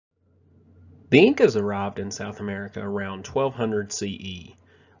The Incas arrived in South America around 1200 CE.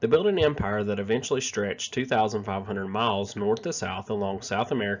 They built an empire that eventually stretched 2,500 miles north to south along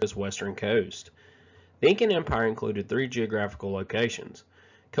South America's western coast. The Incan Empire included three geographical locations: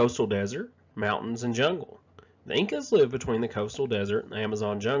 coastal desert, mountains, and jungle. The Incas lived between the coastal desert, the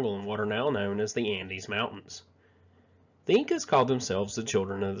Amazon jungle, and what are now known as the Andes Mountains. The Incas called themselves the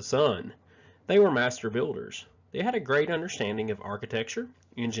Children of the Sun. They were master builders. They had a great understanding of architecture,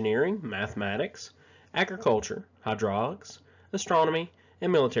 engineering, mathematics, agriculture, hydraulics, astronomy,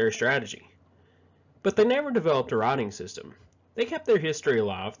 and military strategy. But they never developed a writing system. They kept their history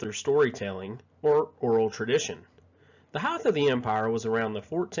alive through storytelling or oral tradition. The height of the empire was around the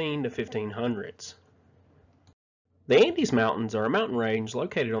 14 to 1500s. The Andes Mountains are a mountain range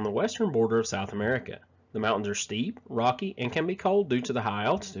located on the western border of South America. The mountains are steep, rocky, and can be cold due to the high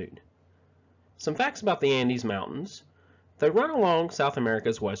altitude. Some facts about the Andes Mountains: they run along South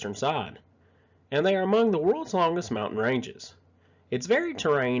America's western side, and they are among the world's longest mountain ranges. Its varied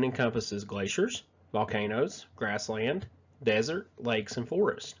terrain encompasses glaciers, volcanoes, grassland, desert, lakes, and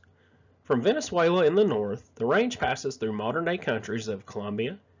forest. From Venezuela in the north, the range passes through modern-day countries of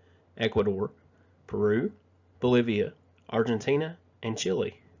Colombia, Ecuador, Peru, Bolivia, Argentina, and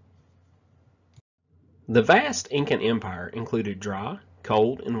Chile. The vast Incan Empire included dry,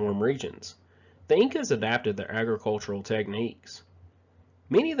 cold, and warm regions. The Incas adapted their agricultural techniques.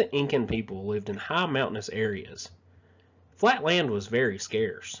 Many of the Incan people lived in high mountainous areas. Flat land was very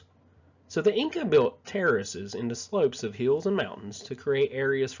scarce, so the Inca built terraces into slopes of hills and mountains to create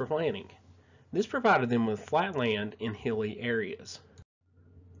areas for planting. This provided them with flat land in hilly areas.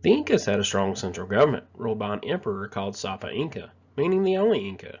 The Incas had a strong central government, ruled by an emperor called Sapa Inca, meaning the only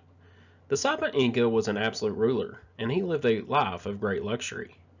Inca. The Sapa Inca was an absolute ruler, and he lived a life of great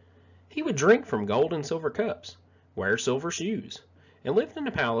luxury. He would drink from gold and silver cups, wear silver shoes, and lived in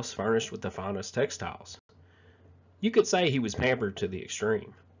a palace furnished with the finest textiles. You could say he was pampered to the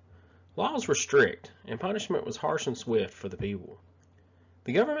extreme. Laws were strict, and punishment was harsh and swift for the people.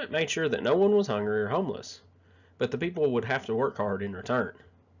 The government made sure that no one was hungry or homeless, but the people would have to work hard in return.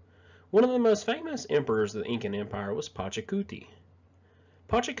 One of the most famous emperors of the Incan Empire was Pachacuti.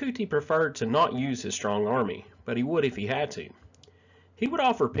 Pachacuti preferred to not use his strong army, but he would if he had to. He would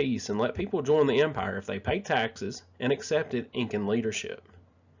offer peace and let people join the empire if they paid taxes and accepted Incan leadership.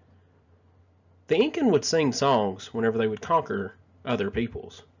 The Incan would sing songs whenever they would conquer other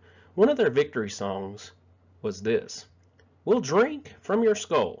peoples. One of their victory songs was this: "We'll drink from your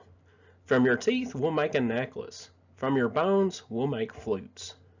skull. From your teeth we'll make a necklace. From your bones we'll make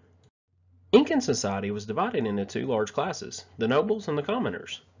flutes." Incan society was divided into two large classes, the nobles and the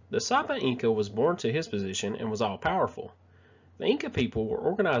commoners. The Sapa Inca was born to his position and was all-powerful. The Inca people were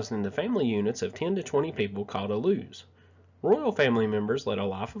organized into family units of 10 to 20 people called alus. Royal family members led a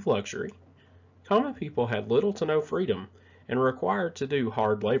life of luxury. Common people had little to no freedom and were required to do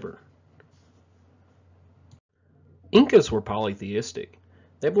hard labor. Incas were polytheistic.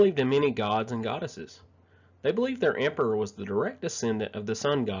 They believed in many gods and goddesses. They believed their emperor was the direct descendant of the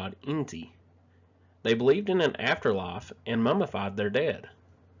sun god Inti. They believed in an afterlife and mummified their dead.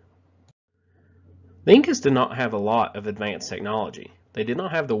 The Incas did not have a lot of advanced technology. They did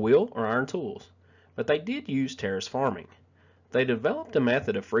not have the wheel or iron tools, but they did use terrace farming. They developed a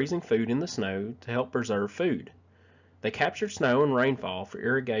method of freezing food in the snow to help preserve food. They captured snow and rainfall for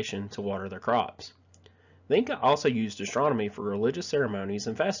irrigation to water their crops. The Inca also used astronomy for religious ceremonies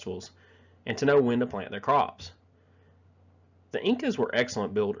and festivals and to know when to plant their crops. The Incas were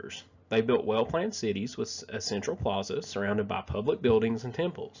excellent builders. They built well-planned cities with a central plaza surrounded by public buildings and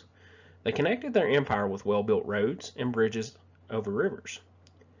temples. They connected their empire with well-built roads and bridges over rivers.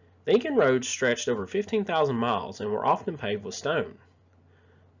 The Incan roads stretched over 15,000 miles and were often paved with stone.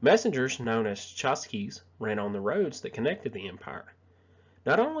 Messengers, known as chasquis, ran on the roads that connected the empire.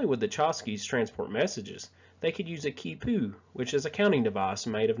 Not only would the chasquis transport messages, they could use a quipu, which is a counting device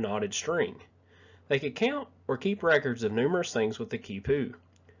made of knotted string. They could count or keep records of numerous things with the quipu.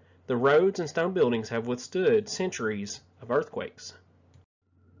 The roads and stone buildings have withstood centuries of earthquakes.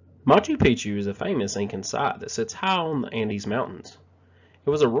 Machu Picchu is a famous Incan site that sits high on the Andes Mountains. It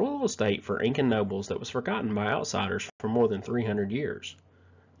was a royal estate for Incan nobles that was forgotten by outsiders for more than 300 years.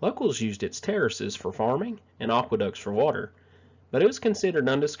 Locals used its terraces for farming and aqueducts for water, but it was considered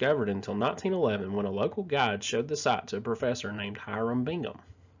undiscovered until 1911 when a local guide showed the site to a professor named Hiram Bingham.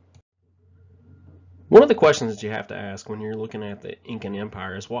 One of the questions that you have to ask when you're looking at the Incan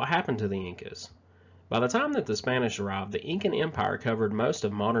Empire is what happened to the Incas? By the time that the Spanish arrived, the Incan Empire covered most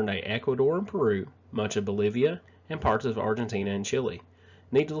of modern-day Ecuador and Peru, much of Bolivia, and parts of Argentina and Chile.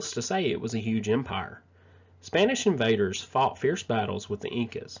 Needless to say, it was a huge empire. Spanish invaders fought fierce battles with the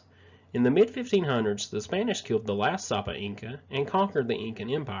Incas, In the mid-1500s, the Spanish killed the last Sapa Inca and conquered the Incan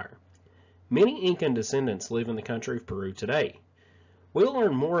Empire. Many Incan descendants live in the country of Peru today. We'll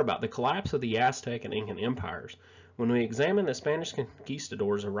learn more about the collapse of the Aztec and Incan empires when we examine the Spanish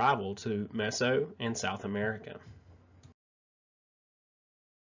conquistadors' arrival to Meso and South America.